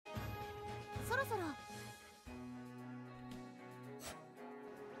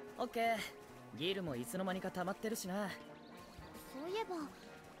オッケー。ギルもいつの間にか溜まってるしな。そういえば、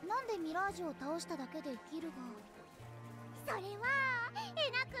なんでミラージュを倒しただけでギルが。それは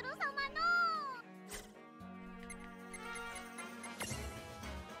エナクロ様の。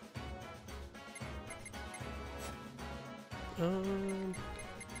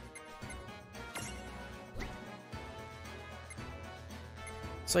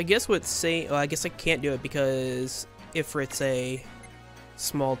So I guess what's saying, well, I guess I can't do it because Ifrit's a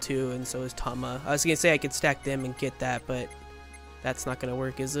small 2 and so is Tama. I was gonna say I could stack them and get that, but that's not gonna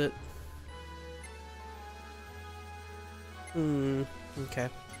work, is it? Okay. I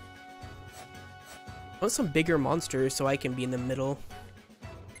want some bigger monsters so I can be in the middle.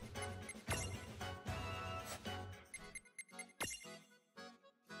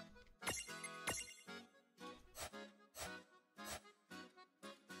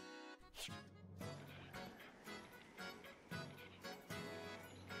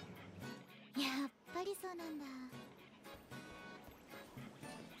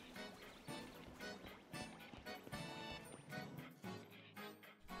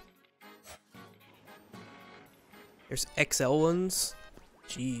 There's XL ones.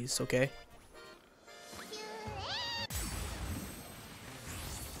 Jeez, okay.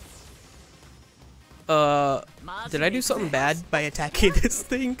 Did I do something bad by attacking this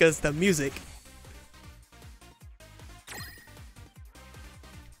thing? Because the music.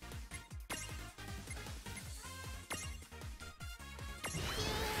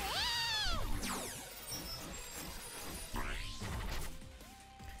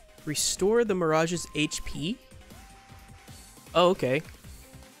 Restore the Mirage's HP? Oh, okay.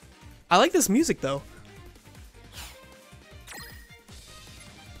 I like this music, though.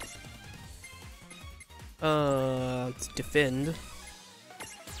 Let's defend.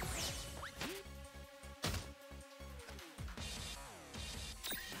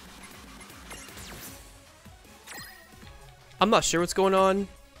 I'm not sure what's going on.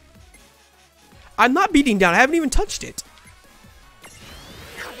 I'm not beating down. I haven't even touched it.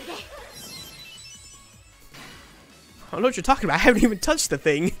 I don't know what you're talking about. I haven't even touched the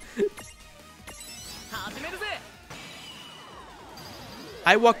thing.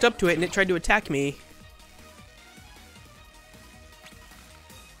 I walked up to it and it tried to attack me.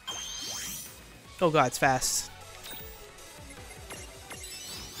 Oh god, it's fast.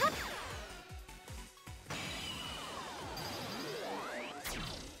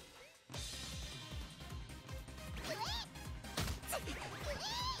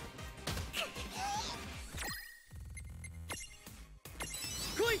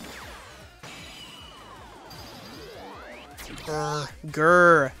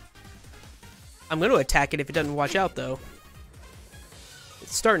 Grr. I'm going to attack it if it doesn't watch out, though.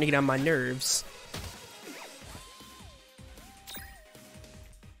 It's starting to get on my nerves.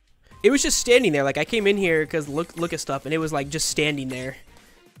 It was just standing there. Like, I came in here because look at stuff, and it was, like, just standing there.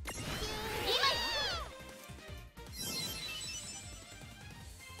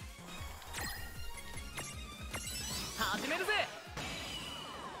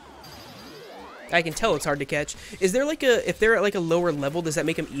 I can tell it's hard to catch. Is there like a, if they're at like a lower level, does that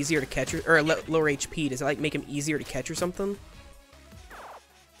make them easier to catch, or a lower HP, does it like make them easier to catch or something?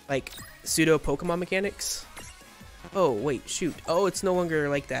 Like pseudo Pokemon mechanics? Oh, wait, shoot. Oh, it's no longer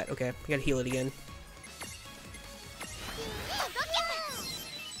like that. Okay, I gotta heal it again.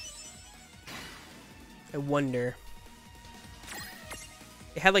 I wonder.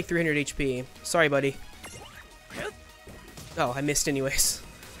 It had like 300 HP. Sorry, buddy. Oh, I missed anyways.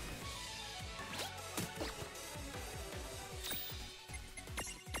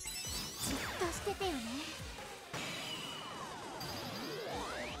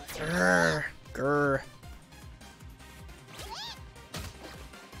 Grr, grr.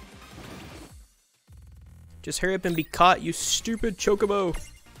 Just hurry up and be caught, you stupid chocobo.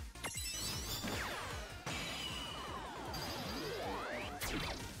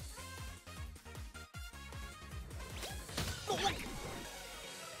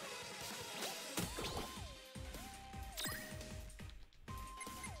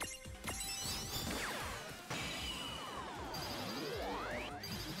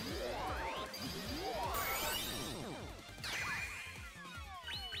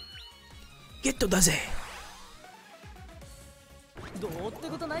 Getto da ze.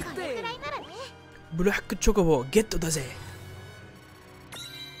 Black chocobo, getto da ze.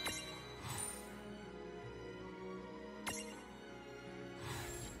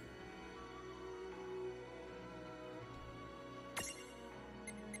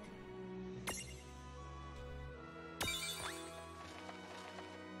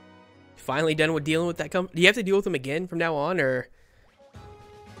 Finally done with dealing with that. Do you have to deal with them again from now on, or?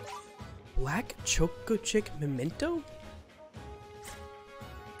 Black Choco Chick Memento?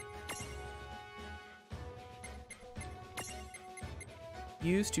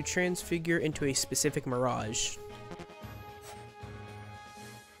 Used to transfigure into a specific mirage.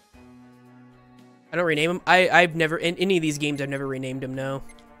 I don't rename them. I've never, in any of these games, I've never renamed them, no.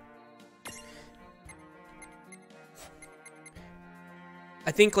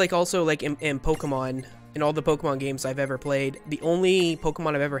 I think, like, also, like, in Pokemon, in all the Pokemon games I've ever played, the only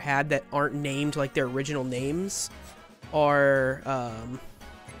Pokemon I've ever had that aren't named, like, their original names are,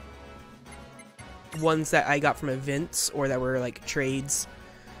 ones that I got from events or that were, like, trades.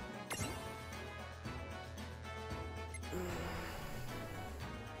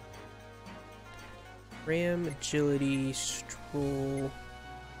 Ram, Agility, Stroll,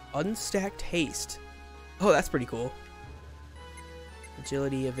 Unstacked Haste. Oh, that's pretty cool.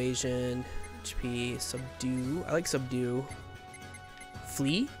 Agility, Evasion, HP, Subdue. I like Subdue.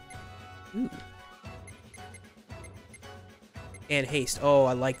 Flee? Ooh. And Haste. Oh,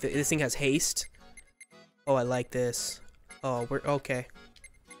 I like this. This thing has Haste. Oh, I like this. Oh, we're okay.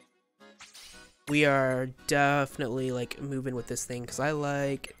 We are definitely, like, moving with this thing because I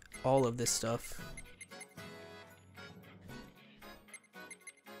like all of this stuff.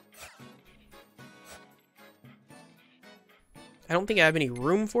 I don't think I have any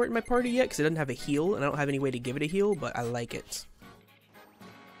room for it in my party yet because it doesn't have a heal, and I don't have any way to give it a heal, but I like it.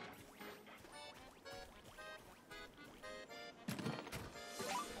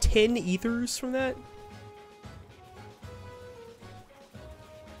 $10 ethers from that?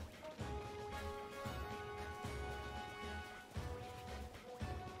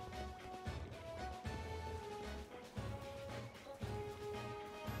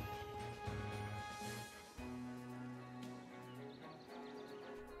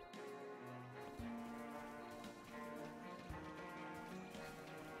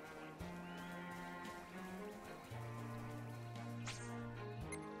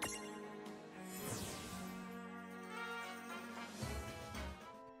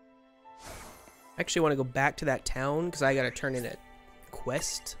 I actually want to go back to that town because I gotta turn in a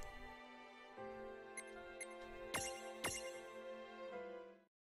quest.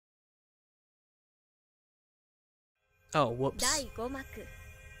 Oh, whoops.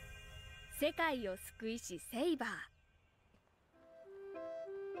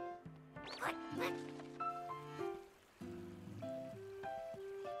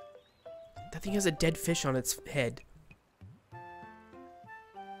 That thing has a dead fish on its head.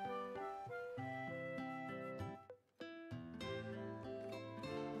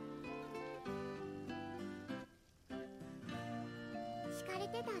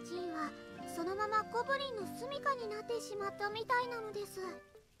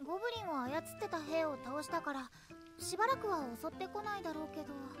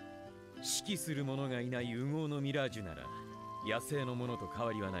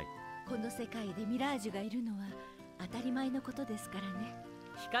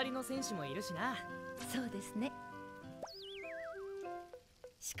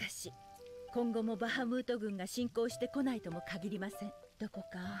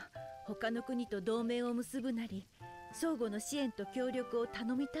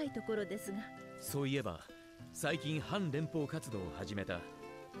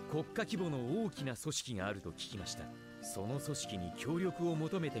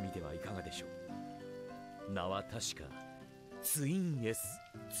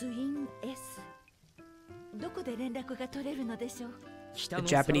 The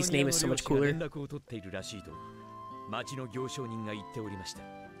Japanese name is so much cooler.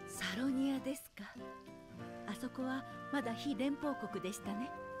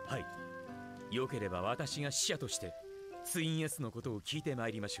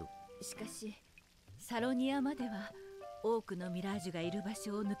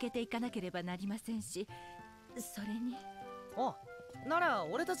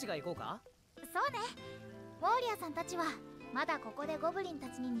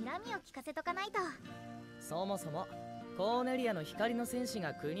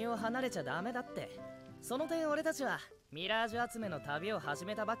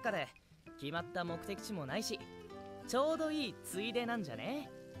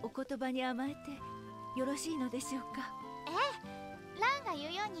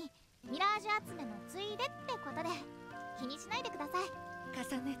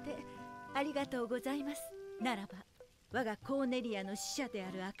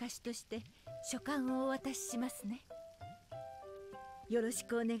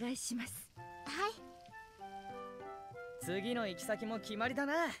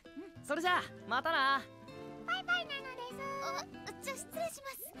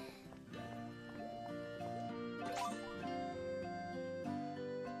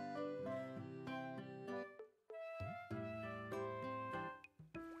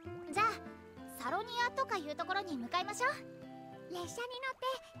 じゃあサロニアとかいうところに向かいましょう。列車に乗って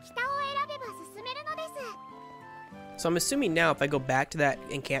北を選べば進めるのです。 So I'm assuming now if I go back to that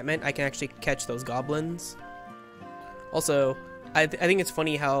encampment, I can actually catch those goblins. Also, I think it's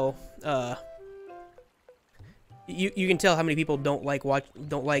funny how you can tell how many people don't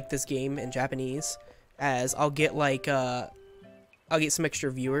like this game in Japanese, as I'll get like I'll get some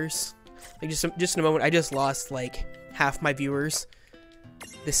extra viewers. Like just in a moment, I just lost like half my viewers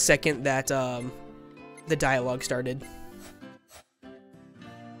the second that the dialogue started.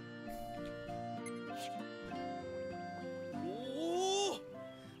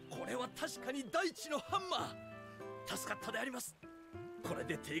 確かに大地のハンマー。助かったであります。これ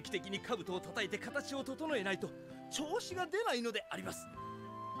で定期的に兜を叩いて形を整えないと調子が出ないのであります。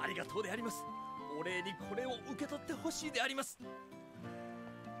ありがとうであります。お礼にこれを受け取ってほしいであります。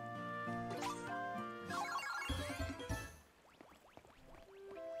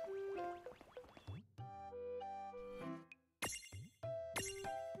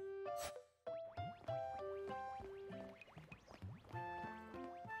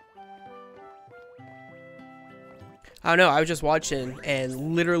I don't know, I was just watching,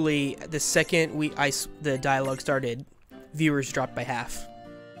 and literally the second the dialogue started, viewers dropped by half.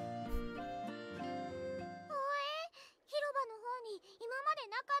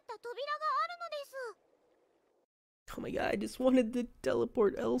 Oh my god, I just wanted to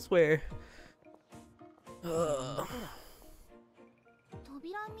teleport elsewhere. Ugh.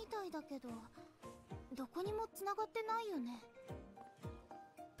 扉みたいだけど、どこにも繋がってないよね。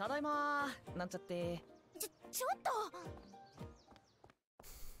ただいまー、なんちゃって。ちょっと。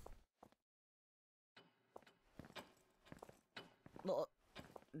何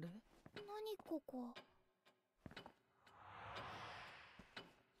ここ。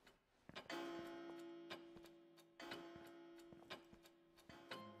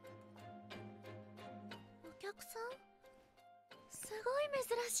お客さん？すごい珍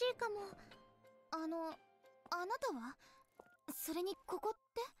しいかも。あなたは？それにここっ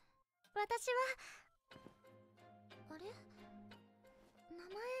て？私は。あれ？名前忘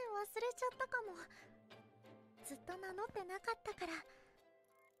れちゃったかも。ずっと名乗ってなかったから。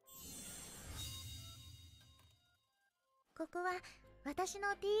ここは私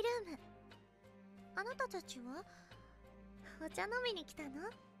のティールーム。あなたたちはお茶飲みに来たの？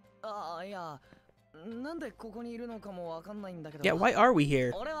ああ、いや、なんでここにいるのかもわかんないんだけど。Yeah, why are we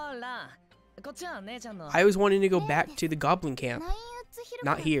here? 俺はラン。こっちは姉ちゃんの。I was wanting to go back to the goblin camp.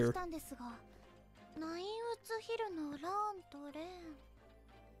 Not here. ナインウッズヒルのランとレン。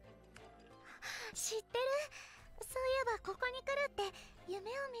知ってる？そういえばここに来るって夢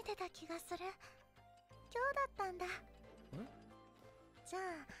を見てた気がする。今日だったんだ。じゃあ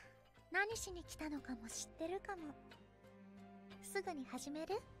何しに来たのかも知ってるかも。すぐに始め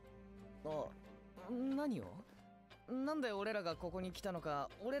る？あ、何を？なんで俺らがここに来たのか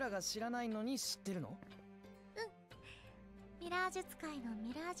俺らが知らないのに知ってるの？ミラージュ使いの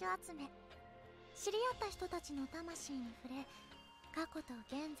ミラージュ集め。知り合った人たちの魂に触れ、過去と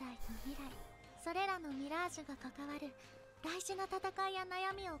現在と未来、それらのミラージュが関わる大事な戦いや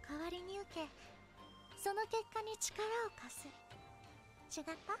悩みを代わりに受け、その結果に力を貸す。違っ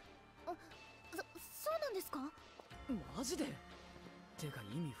た？そうなんですか？マジで？てか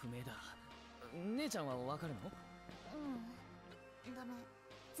意味不明だ。姉ちゃんはわかるの？ダメ、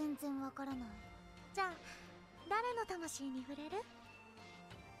全然わからない。じゃあ誰の魂に触れる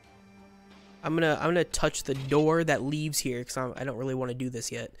？I'm gonna touch the door that leaves here because I don't really want to do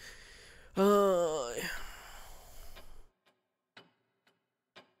this yet.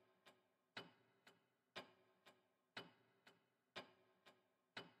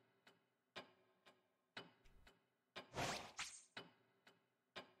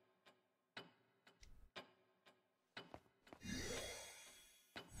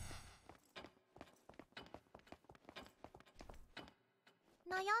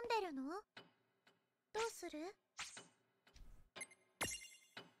 悩んでるの？どうする？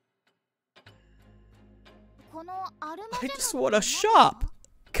このアルマジ I ェ just ム want a shop.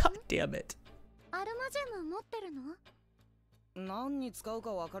 God damn it. アルマジェム持ってるの？何に使う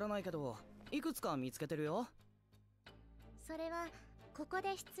かわからないけど、いくつか見つけてるよ。それはここ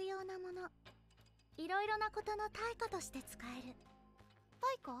で必要なもの。いろいろなことの対価として使える。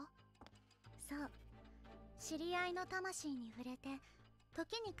対価？そう。知り合いの魂に触れて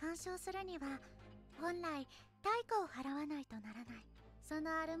時に干渉するには本来対価を払わないとならない。そ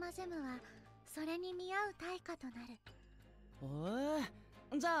のアルマジェムはそれに見合う対価となる。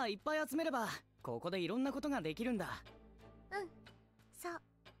じゃあいっぱい集めればここでいろんなことができるんだ。うん、そう。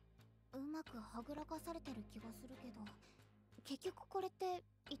うまくはぐらかされてる気がするけど、結局これって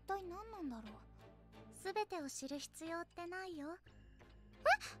一体何なんだろう。全てを知る必要ってないよ。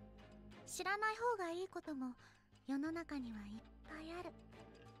知らない方がいいことも世の中にはいっぱいある。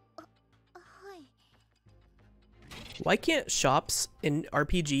はい。Why can't shops in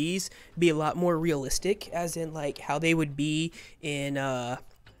RPGs be a lot more realistic, as in like how they would be in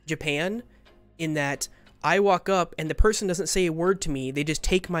Japan, in that I walk up and the person doesn't say a word to me, they just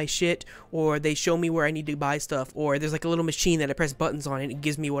take my shit, or they show me where I need to buy stuff, or there's like a little machine that I press buttons on and it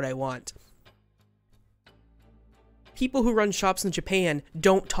gives me what I want. People who run shops in Japan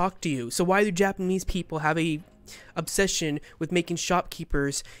don't talk to you, so why do Japanese people have a obsession with making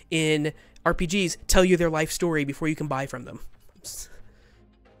shopkeepers in RPGs tell you their life story before you can buy from them?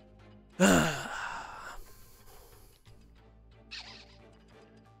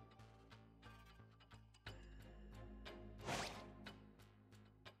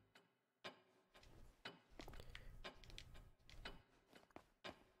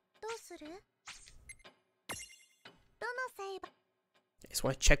 どうする？どのセイバー？ I just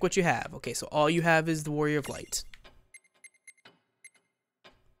want to check what you have. Okay, so all you have is the Warrior of Light.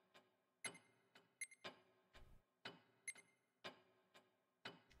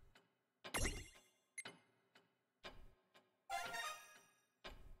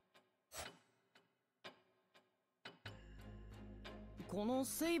 この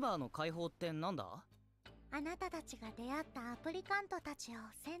セイバーの解放ってなんだ？あなたたちが出会ったアプリカントたちを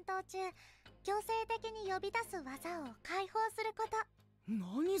戦闘中強制的に呼び出す技を解放すること。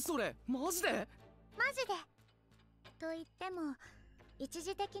何それ、マジで？マジで。と言っても一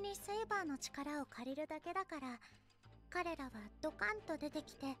時的にセイバーの力を借りるだけだから、彼らはドカンと出て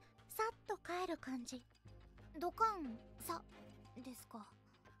きてさっと帰る感じ。ドカンさですか。う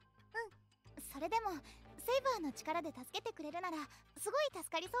ん、それでもセイバーの力で助けてくれるならすごい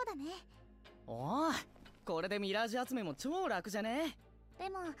助かりそうだね。おお、これでミラージュ集めも超楽じゃね？で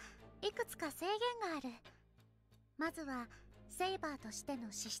もいくつか制限がある。まずはセイバーとして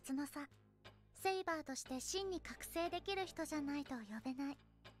の資質の差。セイバーとして真に覚醒できる人じゃないと呼べない。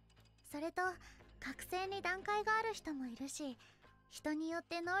それと覚醒に段階がある人もいるし、人によっ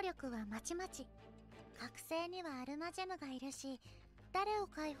て能力はまちまち。覚醒にはアルマジェムがいるし、誰を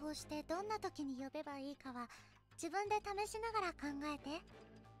解放してどんな時に呼べばいいかは自分で試しながら考えて。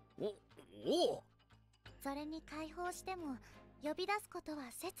おお。それに解放しても呼び出すこと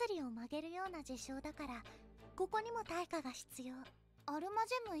は摂理を曲げるような事象だから、ここにも対価が必要。アルマ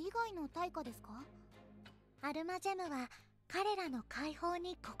ジェム以外の対価ですか？アルマジェムは彼らの解放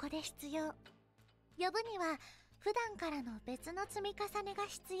にここで必要。呼ぶには普段からの別の積み重ねが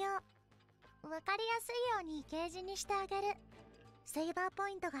必要。わかりやすいようにゲージにしてあげる。セイバーポ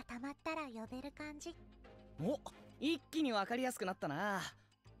イントがたまったら呼べる感じ。お、一気にわかりやすくなったな。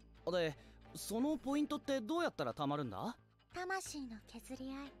で、そのポイントってどうやったらたまるんだ？魂の削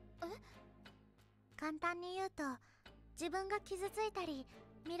り合い。簡単に言うと、自分が傷ついたり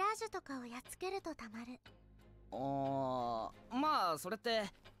ミラージュとかをやっつけるとたまる。まあそれって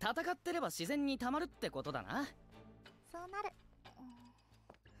戦ってれば自然にたまるってことだな。そうなる。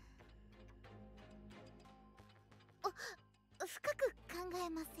深く考え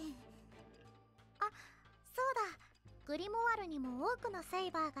ません。あ、そうだ。グリモワルにも多くのセ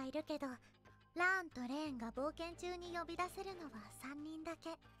イバーがいるけど、ラーンとレーンが冒険中に呼び出せるのは3人だ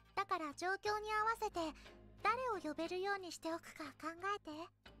け。だから状況に合わせて誰を呼べるようにしておくか考えて。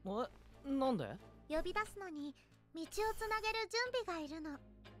なんで？呼び出すのに道をつなげる準備がいるの。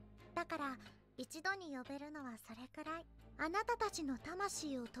だから一度に呼べるのはそれくらい。あなたたちの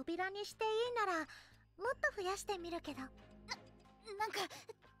魂を扉にしていいならもっと増やしてみるけど。なんかどう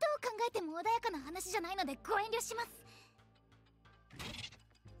考えても穏やかな話じゃないのでご遠慮します。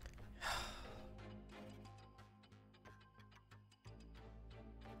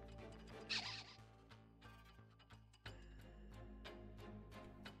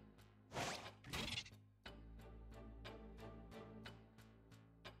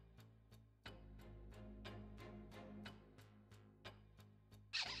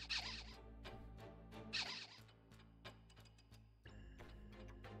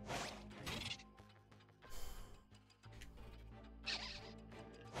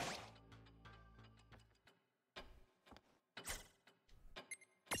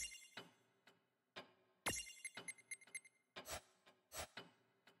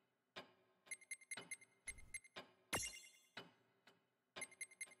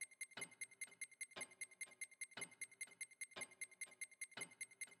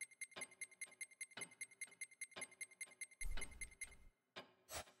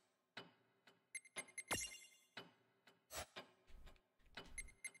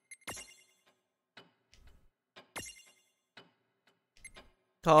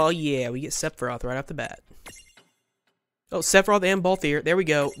Oh yeah, we get Sephiroth right off the bat. Oh, Sephiroth and Balthier. There we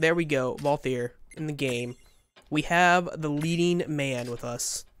go. There we go. Balthier in the game. We have the leading man with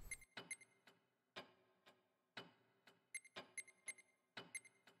us.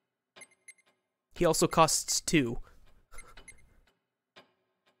 He also costs 2.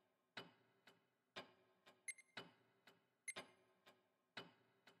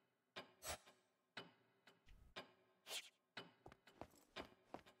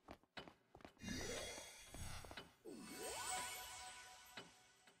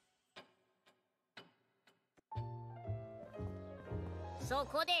そ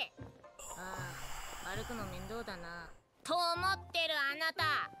こで、ああ、歩くの面倒だなと思ってるあな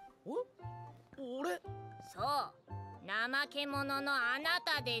た。俺？そう、怠け者のあな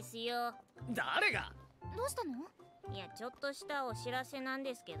たですよ。誰が？どうしたの？いや、ちょっとしたお知らせなん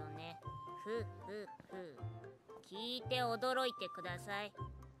ですけどね。ふふふ。聞いて驚いてください。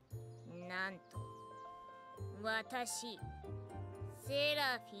なんと、私、セ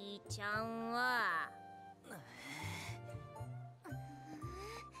ラフィーちゃんは。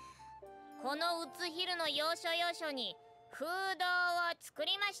このウツヒルの要所要所にフードを作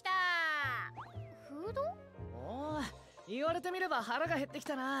りました。フード？おお、言われてみれば腹が減ってき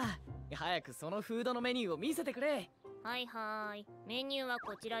たな。早くそのフードのメニューを見せてくれ。はいはい、メニューは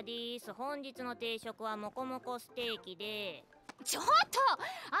こちらです。本日の定食はモコモコステーキで。ちょっと、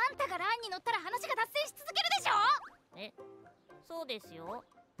あんたがランに乗ったら話が脱線し続けるでしょ。え、そうですよ。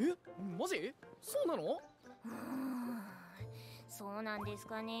え、マジ？そうなの？そうなんです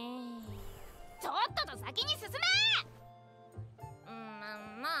かね。ちょっと先に進め。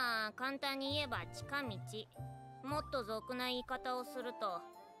まあ簡単に言えば近道。もっと俗な言い方をすると、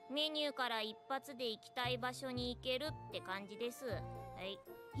メニューから一発で行きたい場所に行けるって感じです。はい。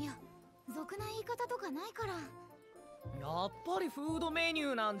いや、俗な言い方とかないから。やっぱりフードメニ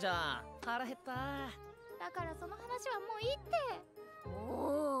ューなんじゃ。腹減った。だからその話はもういいって。お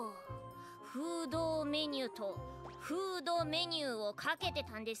お、フードメニューとフードメニューをかけて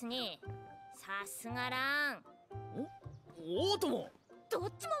たんですね。さすがラン。おとも。どっちも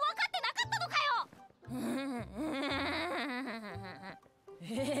分かってなかったのかよ。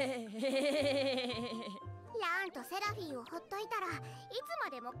ランとセラフィーをほっといたらいつま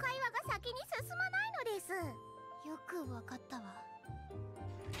でも会話が先に進まないのです。よく分かったわ。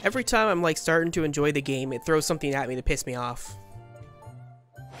Every time I'm like starting to enjoy the game, it throws something at me to piss me off.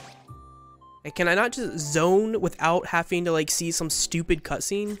 Like, can I not just zone without having to like see some stupid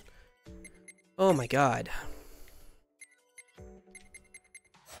cutscene? Oh my god.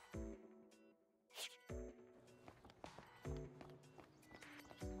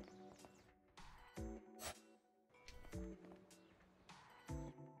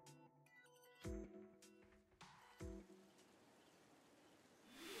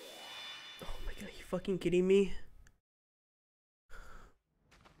 Are you fucking kidding me?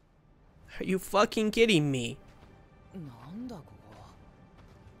 Are you fucking kidding me? なんだここ。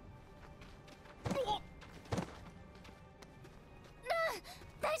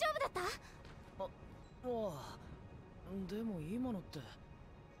大丈夫だった？わあ、でも今のって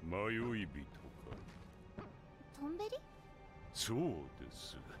迷い人か。トンベリ？そうで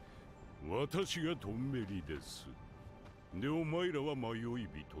す。私がトンベリです。で、お前らは迷い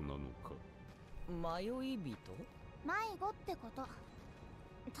人なのか。迷い人？迷子ってこと。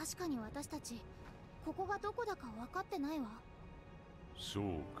確かに私たちここがどこだか分かってないわ。そう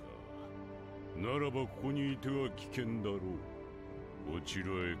か。ならばここにいては危険だろう。こちら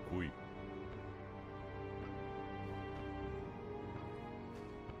へ来い。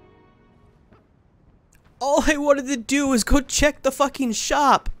All I wanted to do was go check the fucking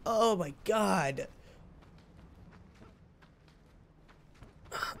shop. Oh my god.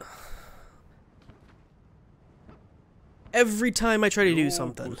 Every time I try to do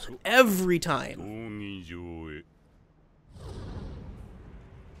something. Every time. 闘技場へ。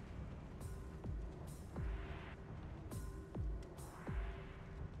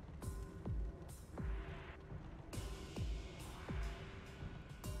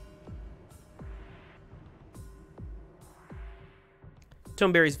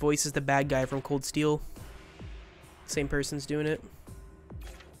Toneberry's voice is the bad guy from Cold Steel. Same person's doing it.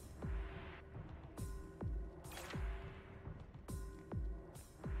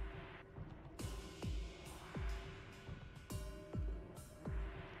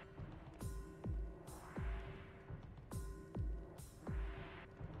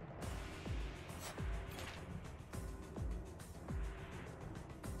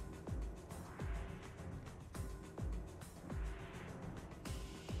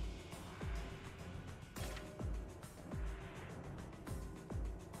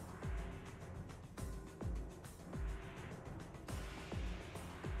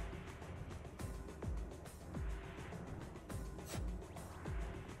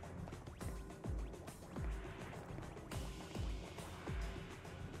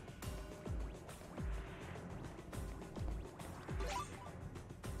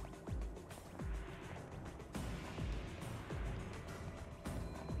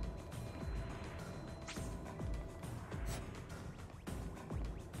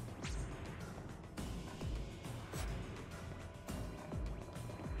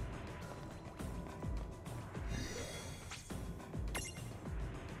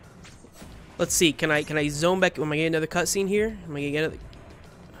 Let's see. Can I zone back? Am I getting another cutscene here? Am I gonna get another?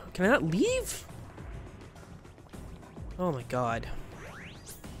 Can I not leave? Oh my god.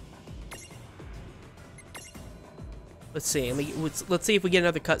 Let's see. Let's see if we get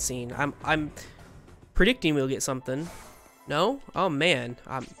another cutscene. I'm predicting we'll get something. No? Oh man.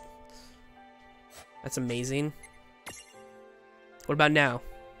 That's amazing. What about now?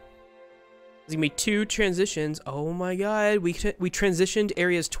 There's gonna be 2 transitions. Oh my god. We transitioned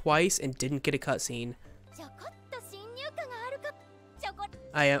areas twice and didn't get a cutscene.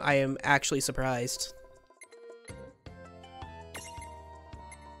 I am actually surprised.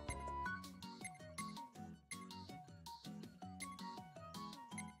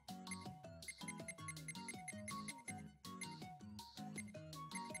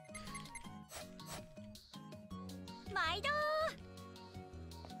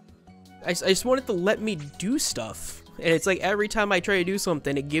 I just want it to let me do stuff. And it's like every time I try to do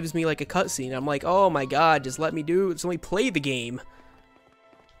something, it gives me like a cutscene. I'm like, oh my god, just let me play the game.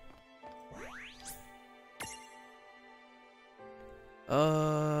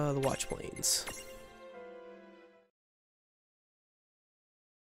 The watch planes.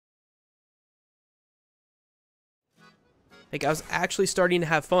 Like, I was actually starting to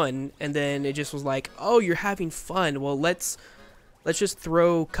have fun, and then it just was like, oh, you're having fun. Well, let's just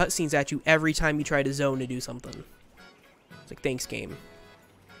throw cutscenes at you every time you try to zone to do something. It's like, thanks, game.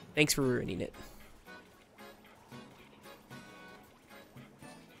 Thanks for ruining it.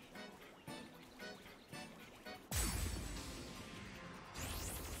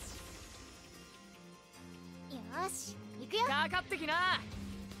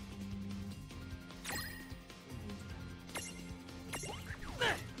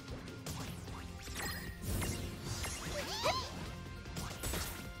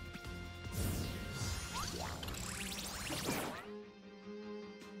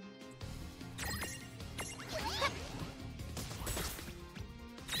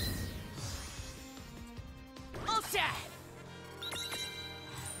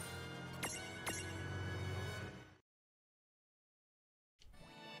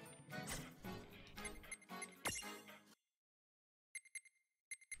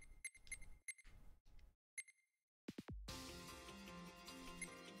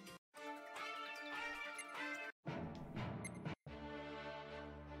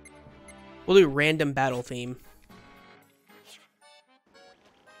 We'll do random battle theme.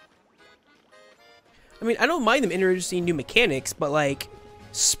 I mean, I don't mind them introducing new mechanics, but like,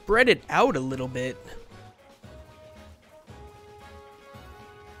 spread it out a little bit.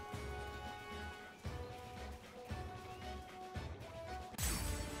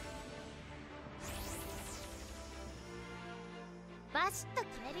 That's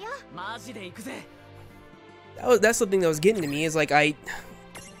the thing that was getting to me, is like I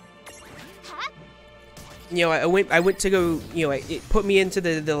went to go, it put me into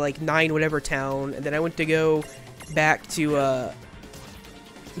the like 9 whatever town, and then I went to go back to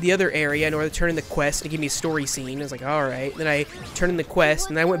the other area in order to turn in the quest and give me a story scene. I was like, alright. Then I turned in the quest,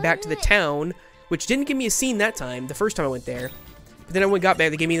 and then I went back to the town, which didn't give me a scene that time, the first time I went there. But then I got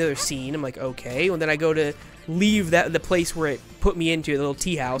back, they gave me another scene. I'm like, okay. And then I go to leave the place where it put me into, the little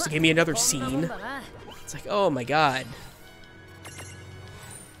tea house, it gave me another scene. It's like, oh my god.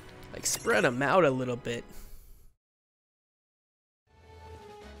 Like, spread them out a little bit.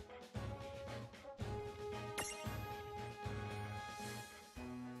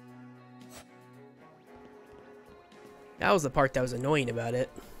 That was the part that was annoying about it.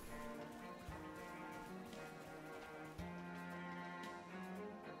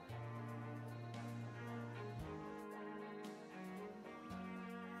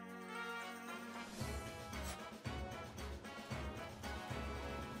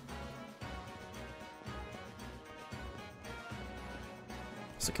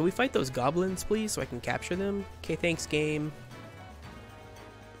 So can we fight those goblins, please, so I can capture them? Okay, thanks, game.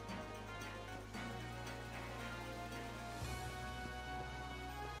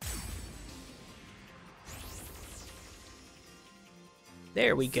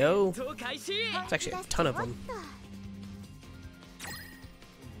 There we go. It's actually a ton of them.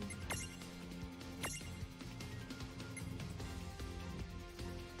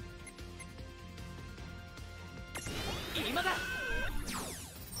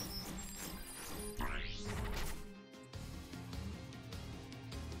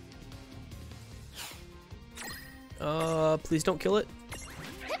 Please don't kill it.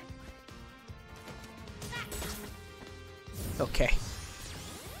 Okay.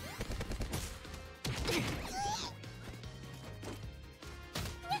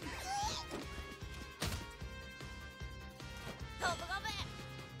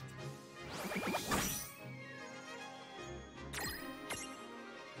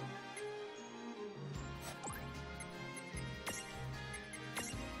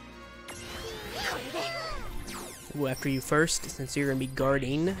 We'll go after you first, since you're gonna be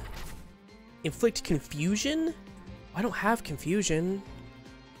guarding. Inflict confusion? I don't have confusion.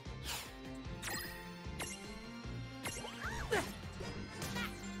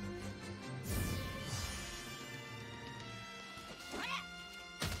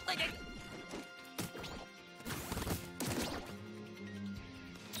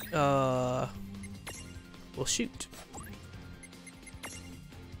 Well, shoot.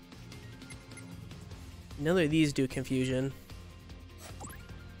 None of these do confusion.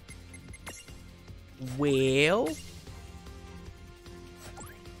 Well...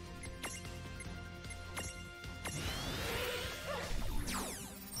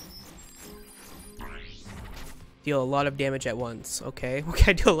 Deal a lot of damage at once. Okay, can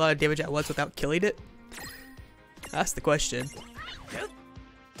I do a lot of damage at once without killing it? That's the question.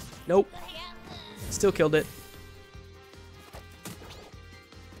 Nope. Still killed it.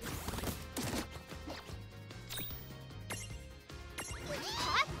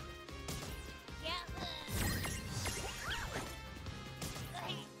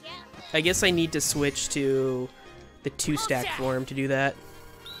 I guess I need to switch to the 2-stack form to do that.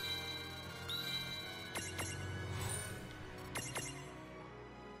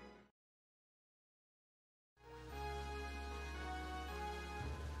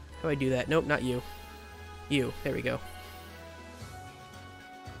 How do I do that? Nope, not you. You. There we go.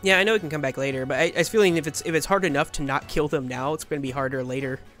 Yeah, I know it can come back later, but I was feeling if it's hard enough to not kill them now, it's going to be harder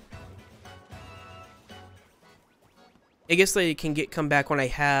later. I guess they can come back when I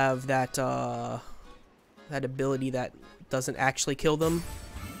have that that ability that doesn't actually kill them.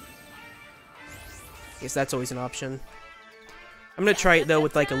 I guess that's always an option. I'm gonna try it though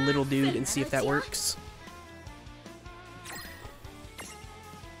with like a little dude and see if that works.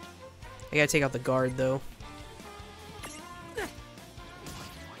 I gotta take out the guard though.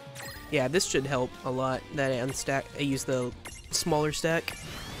 Yeah, this should help a lot. That I unstack. I use the smaller stack.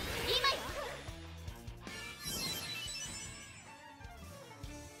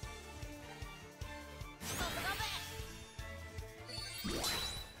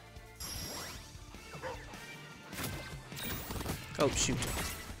 Oh, shoot.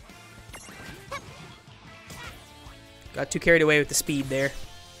 Got too carried away with the speed there.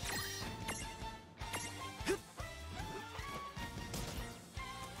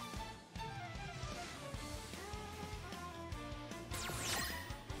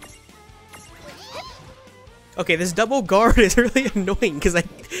 Okay, this double guard is really annoying because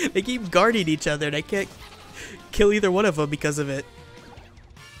they keep guarding each other and I can't kill either one of them because of it.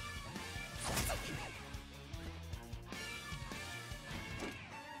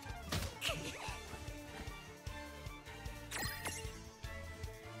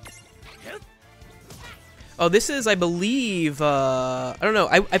 Oh, this is, I believe, I don't know,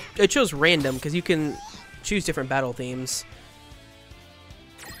 I chose random, because you can choose different battle themes.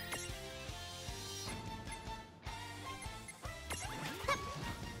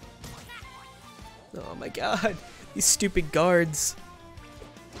 Oh my god, these stupid guards.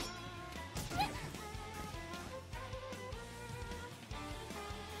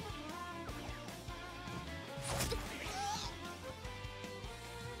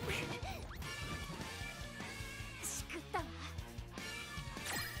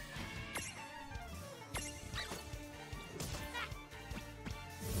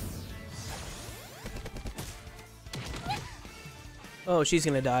 Oh, she's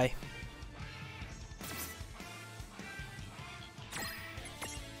gonna die.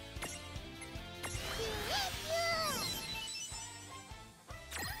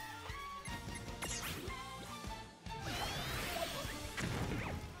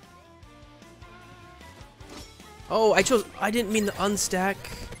 Oh, I didn't mean to unstack.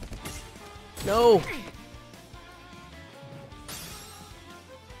 No.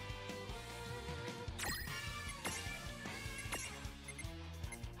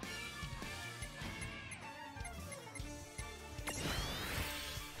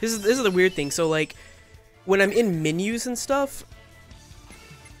 This is the weird thing. So like, when I'm in menus and stuff,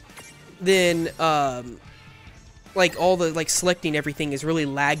 then like all the like selecting everything is really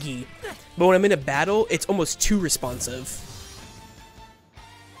laggy. But when I'm in a battle, it's almost too responsive.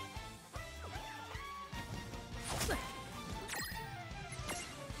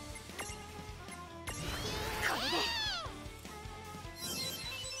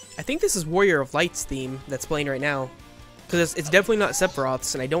 I think this is Warrior of Light's theme that's playing right now. Because it's definitely not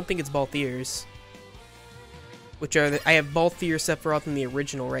Sephiroth's, and I don't think it's Balthier's. Which are I have Balthier, Sephiroth, and the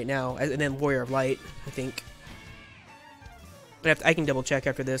original right now, and then Warrior of Light, I think. But I can double check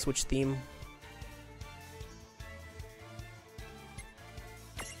after this which theme.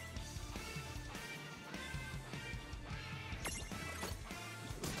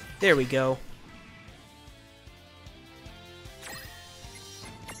 There we go.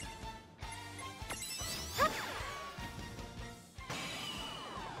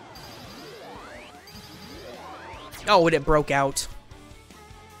 Oh, and it broke out.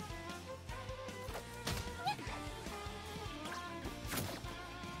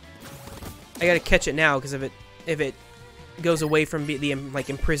 I gotta catch it now, because if it goes away from the like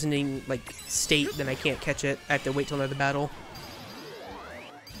imprisoning like state, then I can't catch it. I have to wait till another battle.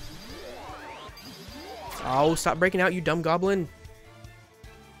 Oh, stop breaking out, you dumb goblin.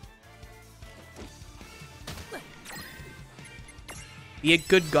 Be a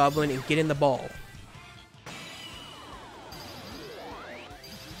good goblin and get in the ball.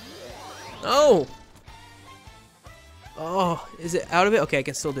 Oh! Oh, is it out of it? Okay, I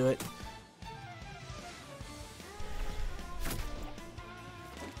can still do it.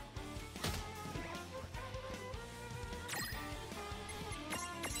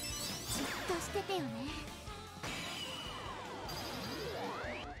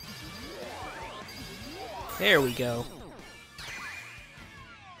 There we go.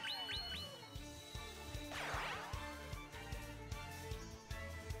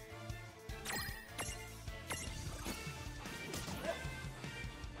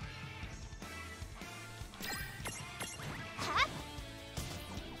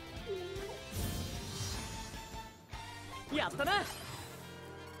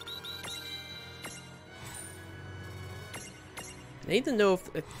 I need to know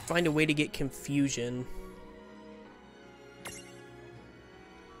if find a way to get confusion.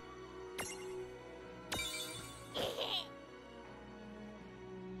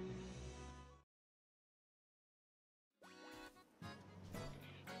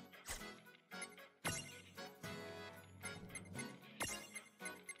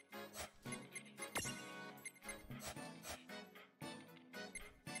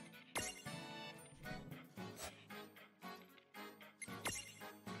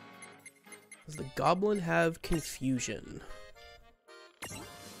 Does the goblin have confusion?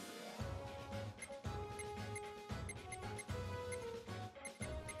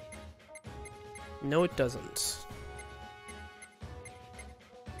 No, it doesn't.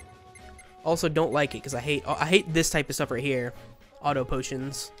 Also, don't like it because I hate this type of stuff right here. Auto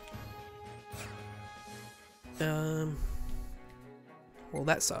potions. Well,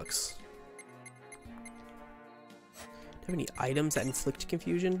 that sucks. Do you have any items that inflict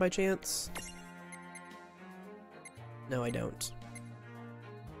confusion by chance? No, I don't.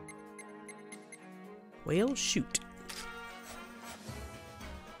 Well, shoot.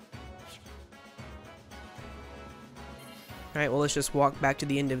 Alright, well, let's just walk back to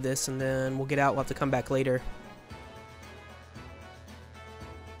the end of this, and then we'll get out. We'll have to come back later.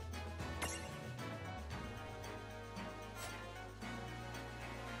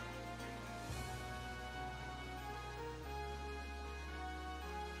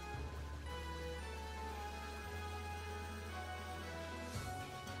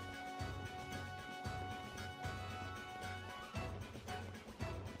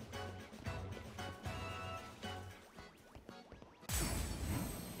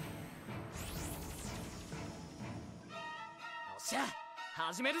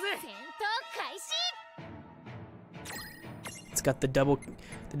 It's got the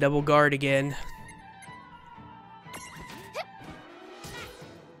double guard again.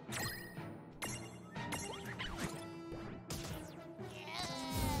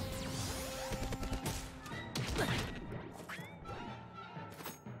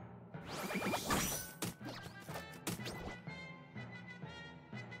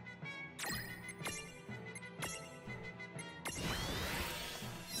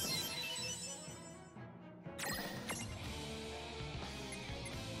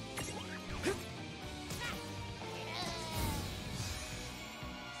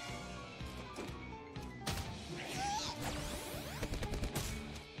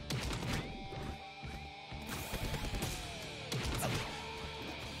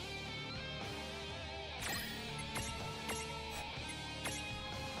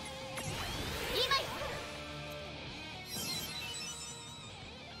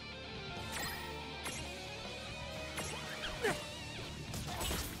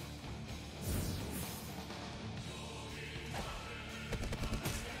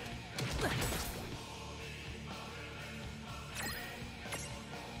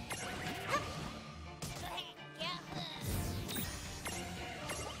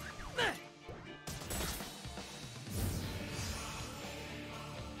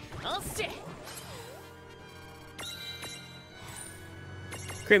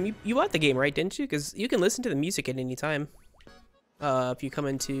 Grim, you bought the game, right? Didn't you? Because you can listen to the music at any time. If you come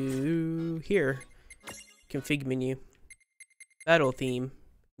into here, config menu, battle theme,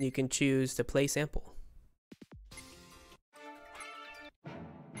 you can choose to play sample.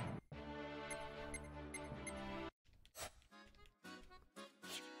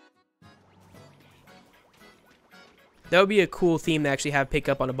 That would be a cool theme to actually have pick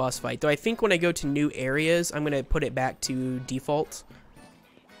up on a boss fight. Though I think when I go to new areas, I'm going to put it back to default.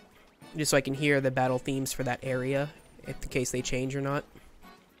 Just so I can hear the battle themes for that area, if in case they change or not.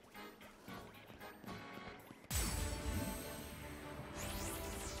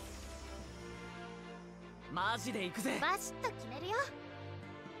 I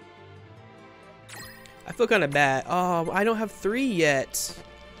feel kind of bad. Oh, I don't have 3 yet.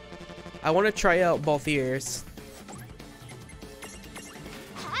 I want to try out both ears.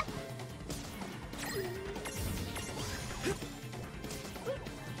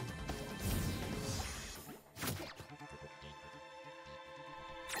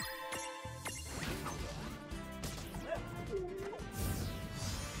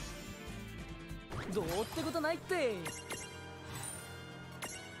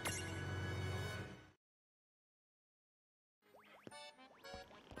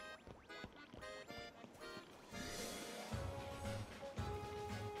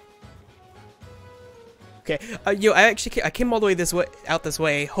 Okay, yo, I came all the way out this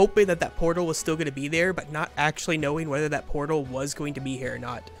way, hoping that that portal was still going to be there, but not actually knowing whether that portal was going to be here or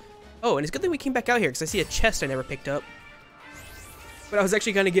not. Oh, and it's a good thing we came back out here, because I see a chest I never picked up. But I was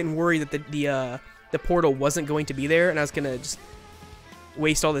actually kind of getting worried that the portal wasn't going to be there, and I was going to just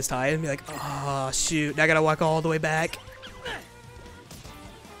waste all this time and be like, oh, shoot, now I got to walk all the way back.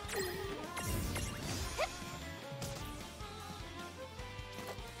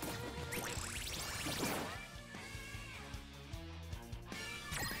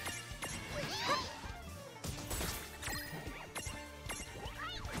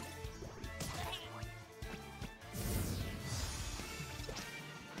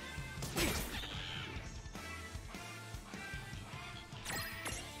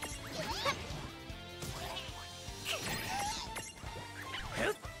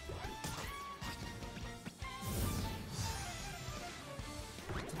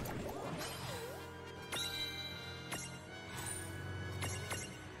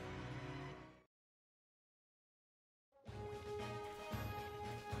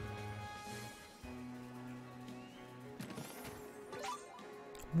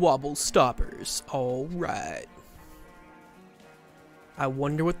 Wobble stoppers. Alright. I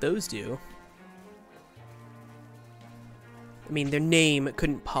wonder what those do. I mean, their name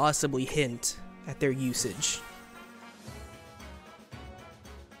couldn't possibly hint at their usage.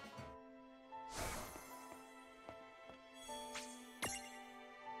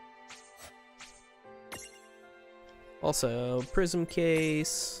 Also, prism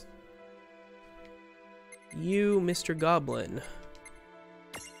case. You, Mr. Goblin.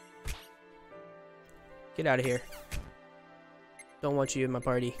 Get out of here. Don't want you in my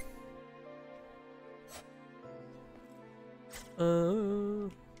party.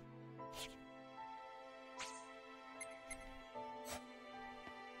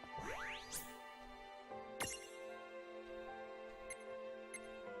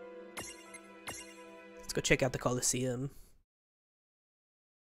 Let's go check out the Coliseum.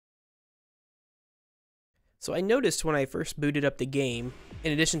 So I noticed when I first booted up the game,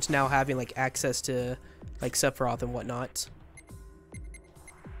 in addition to now having like access to like Sephiroth and whatnot,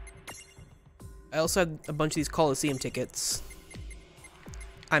 I also had a bunch of these Coliseum tickets.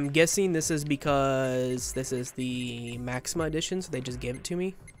 I'm guessing this is because this is the Maxima edition, so they just gave it to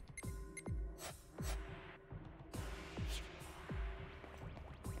me.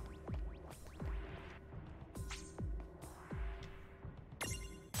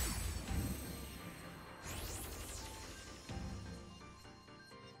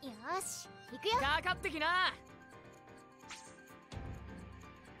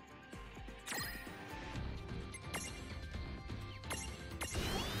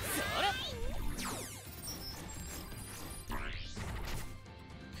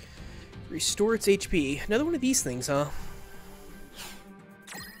 Restore its HP. Another one of these things, huh?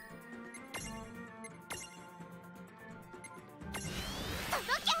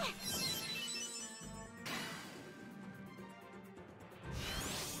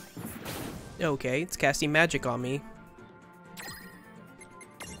 Okay, it's casting magic on me.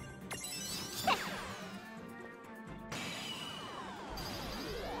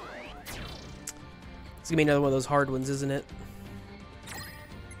 It's gonna be another one of those hard ones, isn't it?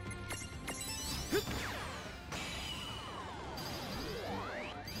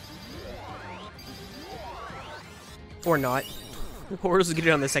 Or not. Or just get it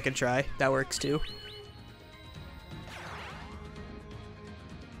on the second try. That works too.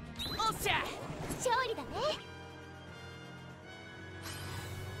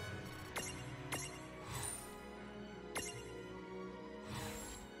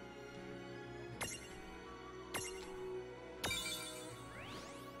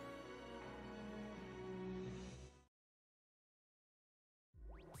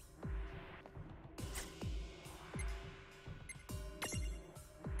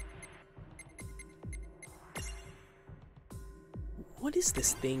 What is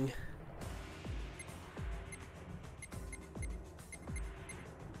this thing?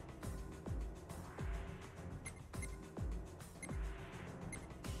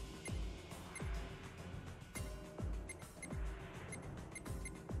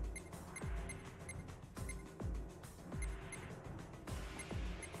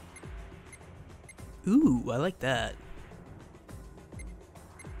 Ooh, I like that.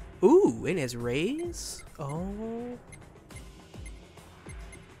 Ooh, it has rays? Oh.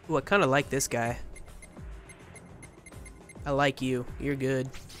 Ooh, I kind of like this guy. I like you. You're good.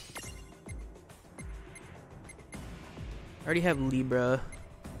 I already have Libra.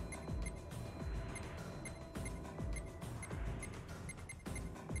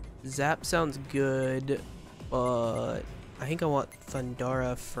 Zap sounds good, but I think I want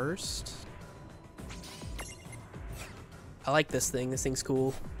Thundara first. I like this thing. This thing's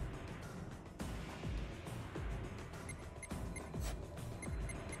cool.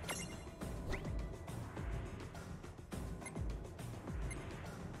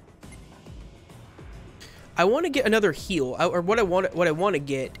 I want to get another heal, or what I want to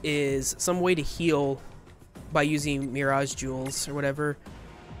get is some way to heal by using Mirage Jewels or whatever.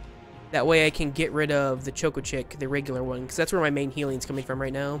 That way I can get rid of the Choco Chick, the regular one, because that's where my main healing's coming from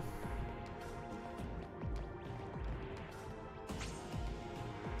right now.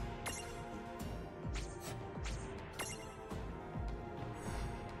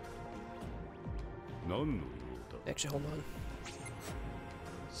 Actually, hold on.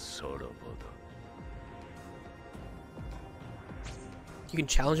 You can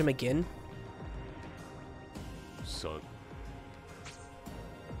challenge him again?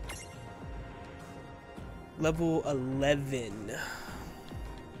 Level 11.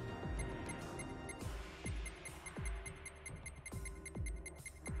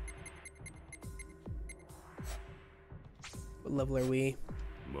 What level are we?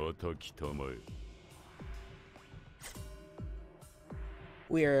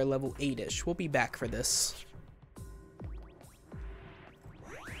 We are level 8-ish. We'll be back for this.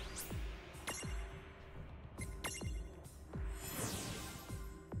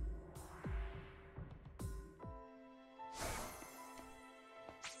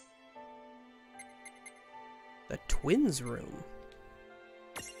 The twins' room.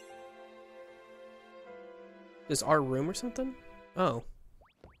 Is our room or something? Oh.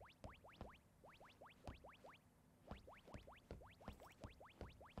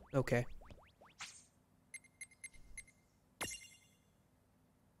 Okay.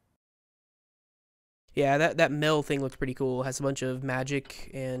 Yeah, that mill thing looks pretty cool. It has a bunch of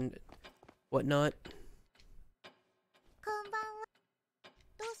magic and whatnot.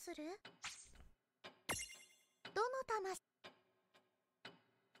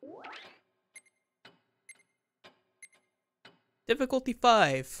 Difficulty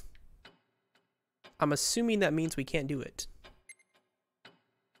 5. I'm assuming that means we can't do it.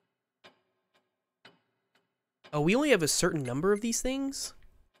 Oh, we only have a certain number of these things?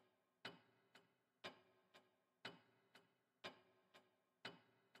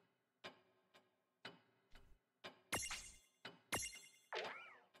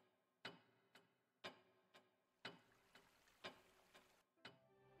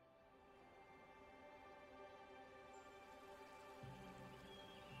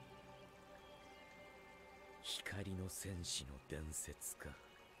 Hikari no Senshi no densetsuか。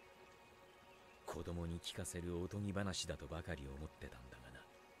子供に聞かせるおとぎ話だとばかり思ってたんだがな。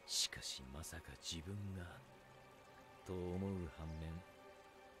しかしまさか自分がと思う反面、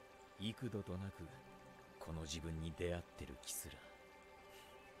幾度となくこの自分に出会ってる気す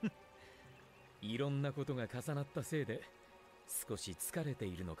ら。いろんなことが重なったせいで少し疲れて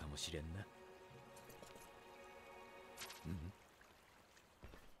いるのかもしれんな。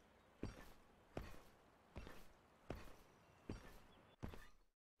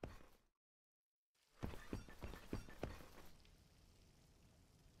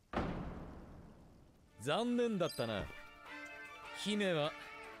残念だったな。姫は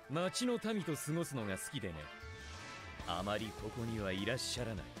町の民と過ごすのが好きでね。あまりここにはいらっしゃ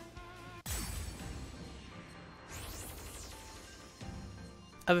らない。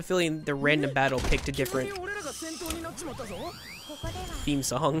have a feeling the random battle picked a different 俺らが先頭になっちまったぞ。ここでは theme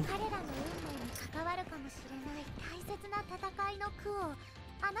song. 彼らの運命に関わるかもしれない大切な戦いの苦を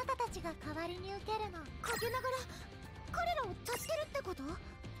あなたたちが代わりに受けるの。陰ながら彼らを助けるってこと？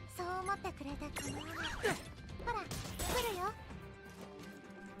そう思ってくれて構わない。ほら、来るよ。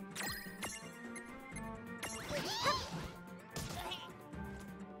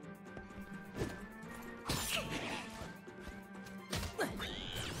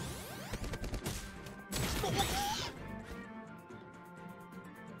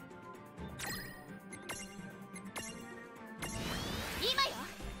今よ。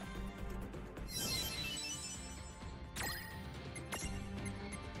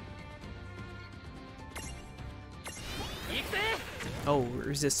 Oh,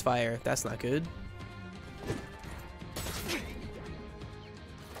 resist fire. That's not good.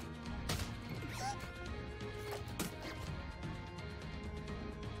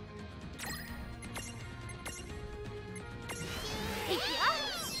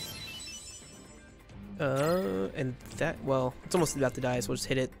 And that, well, it's almost about to die, so we'll just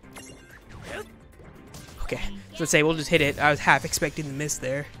hit it. Okay, so let's say we'll just hit it. I was half expecting to miss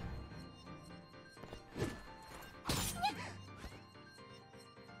there.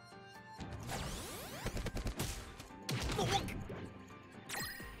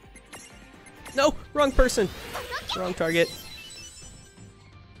 No, wrong person. Wrong target.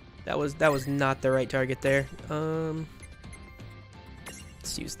 That was not the right target there.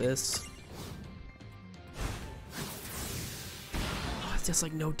 Let's use this. Oh, it's just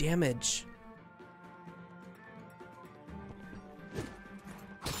like no damage.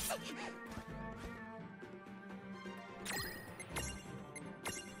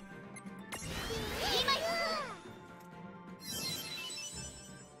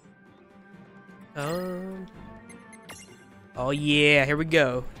 Oh yeah, here we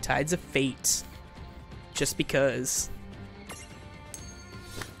go. Tides of Fate. Just because.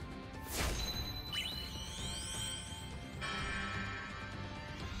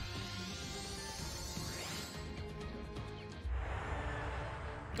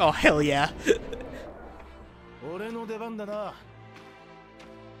 Oh hell yeah. 俺の出番だな。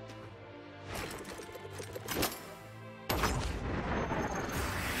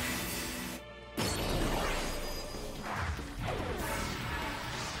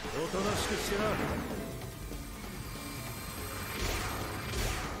おとなしくしてな。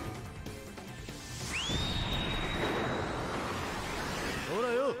ほ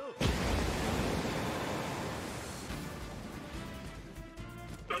らよ。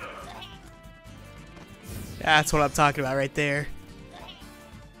 That's what I'm talking about right there.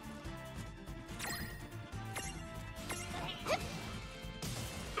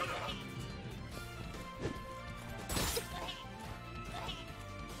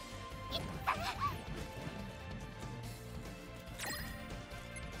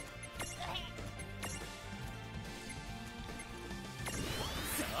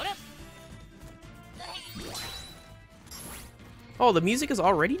 Oh, the music is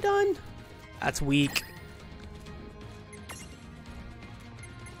already done? That's weak.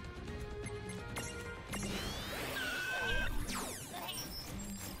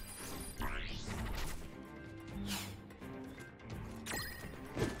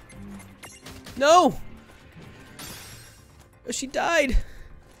 No! She died!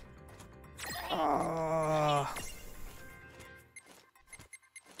 Ah.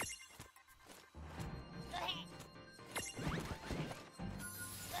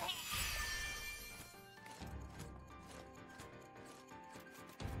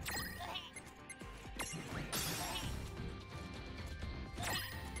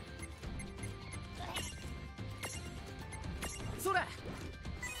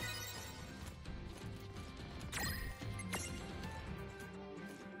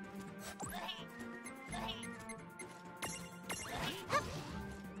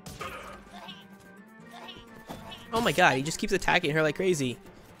 Oh my god, he just keeps attacking her like crazy.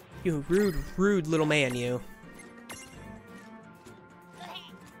 You rude, rude little man, you.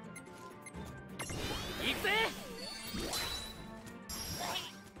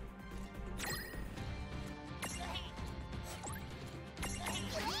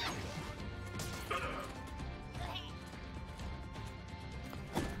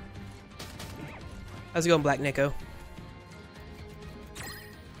 How's it going, Black Nico?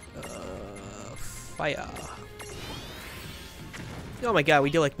 Fire. Oh my god, we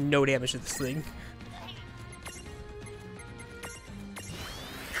deal like no damage to this thing.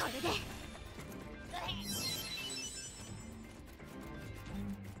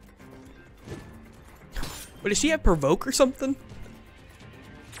 But does she have provoke or something?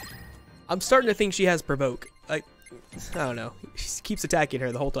 I'm starting to think she has provoke. Like, I don't know. She keeps attacking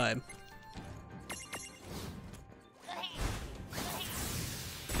her the whole time.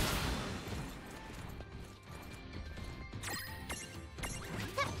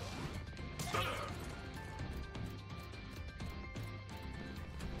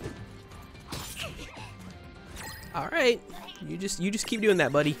 All right, you just keep doing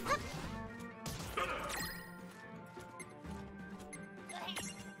that, buddy.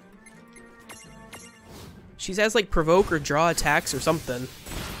 She has like provoke or draw attacks or something.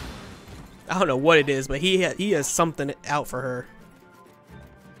 I don't know what it is, but he has something out for her.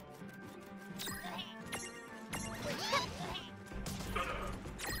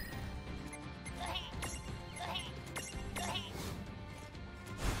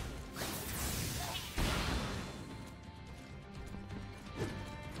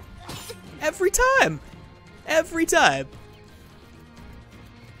 Every time! Every time!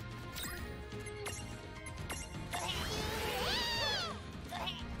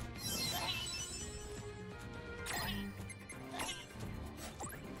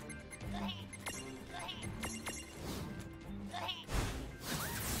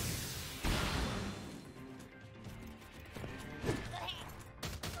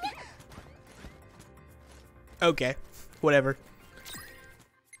 Okay, whatever.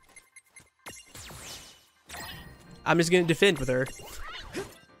 I'm just gonna defend with her.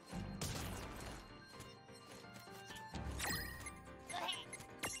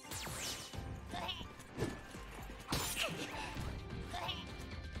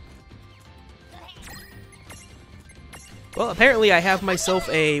 Well, apparently I have myself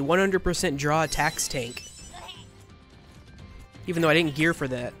a 100% draw attacks tank. Even though I didn't gear for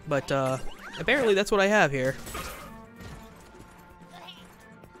that, but apparently that's what I have here.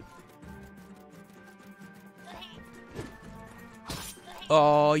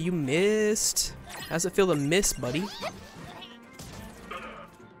 Oh, you missed. How's it feel to miss, buddy?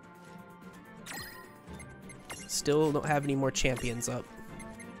 Still don't have any more champions up.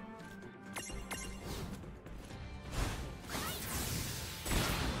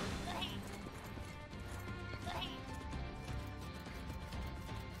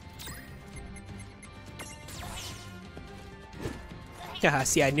 Yeah,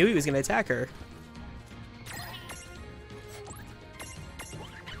 see, I knew he was gonna attack her.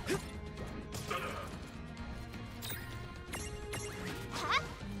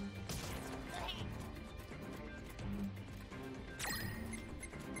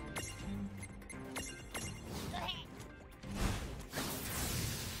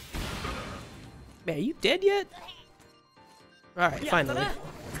 Man, are you dead yet? Alright, finally.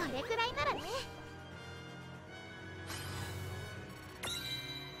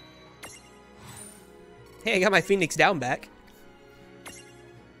 Hey, I got my Phoenix down back.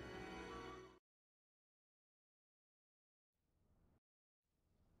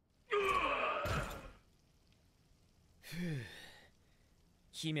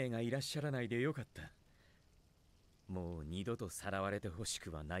姫がいらっしゃらないでよかった。もう二度とさらわれてほし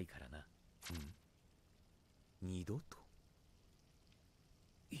くはないからな。二度と？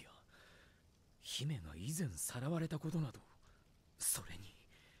いや、姫が以前さらわれたことなど、それに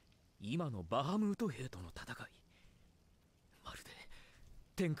今のバハムート兵との戦い、まるで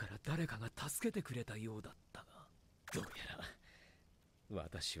天から誰かが助けてくれたようだったが、どうやら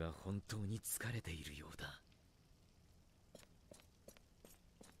私は本当に疲れているようだ。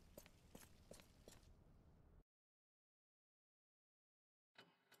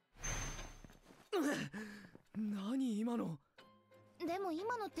何今の？でも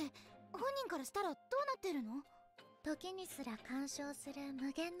今のって本人からしたらどうなってるの？時にすら干渉する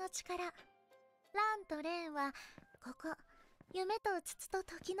無限の力。ランとレーンはここ夢とうつつと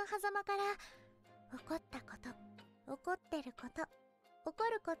時の狭間から起こったこと、起こってること、起こ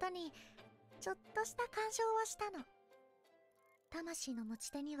ることにちょっとした干渉をしたの。魂の持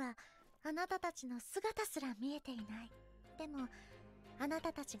ち手にはあなたたちの姿すら見えていない。でもあな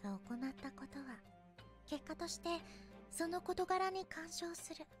たたちが行ったことは結果としてその事柄に干渉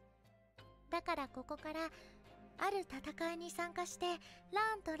する。だからここからある戦いに参加して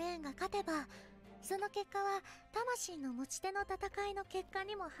ランとレーンが勝てば、その結果は魂の持ち手の戦いの結果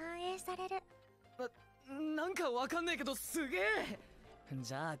にも反映される。なんかわかんねえけどすげえ。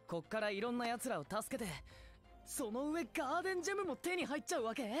じゃあこっからいろんな奴らを助けて、その上ガーデンジェムも手に入っちゃう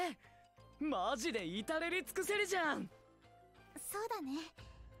わけ？マジで至れり尽くせりじゃん。そうだね。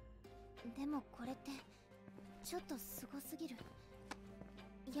でもこれってちょっとすごすぎる。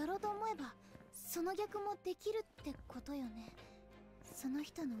やろうと思えばその逆もできるってことよね。その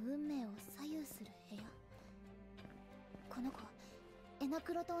人の運命を左右する部屋。この子エナ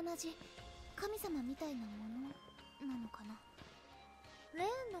クロと同じ神様みたいなものなのかな。レー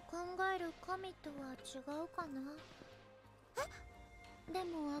ンの考える神とは違うかな。え、で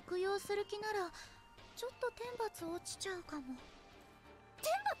も悪用する気ならちょっと天罰落ちちゃうかも。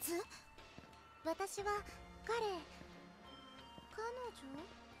天罰？私は彼女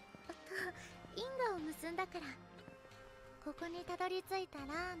と因果を結んだから。ここにたどり着いた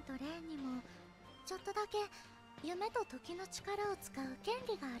ラーンとレーンにもちょっとだけ夢と時の力を使う権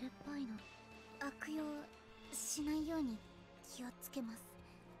利があるっぽいの。悪用しないように気をつけます。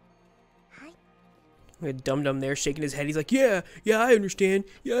はい。Dum Dum there shaking his head. He's like, yeah, I understand.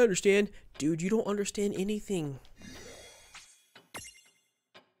 Yeah, I understand. Dude, you don't understand anything.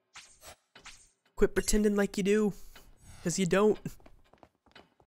 Quit pretending like you do. Because you don't.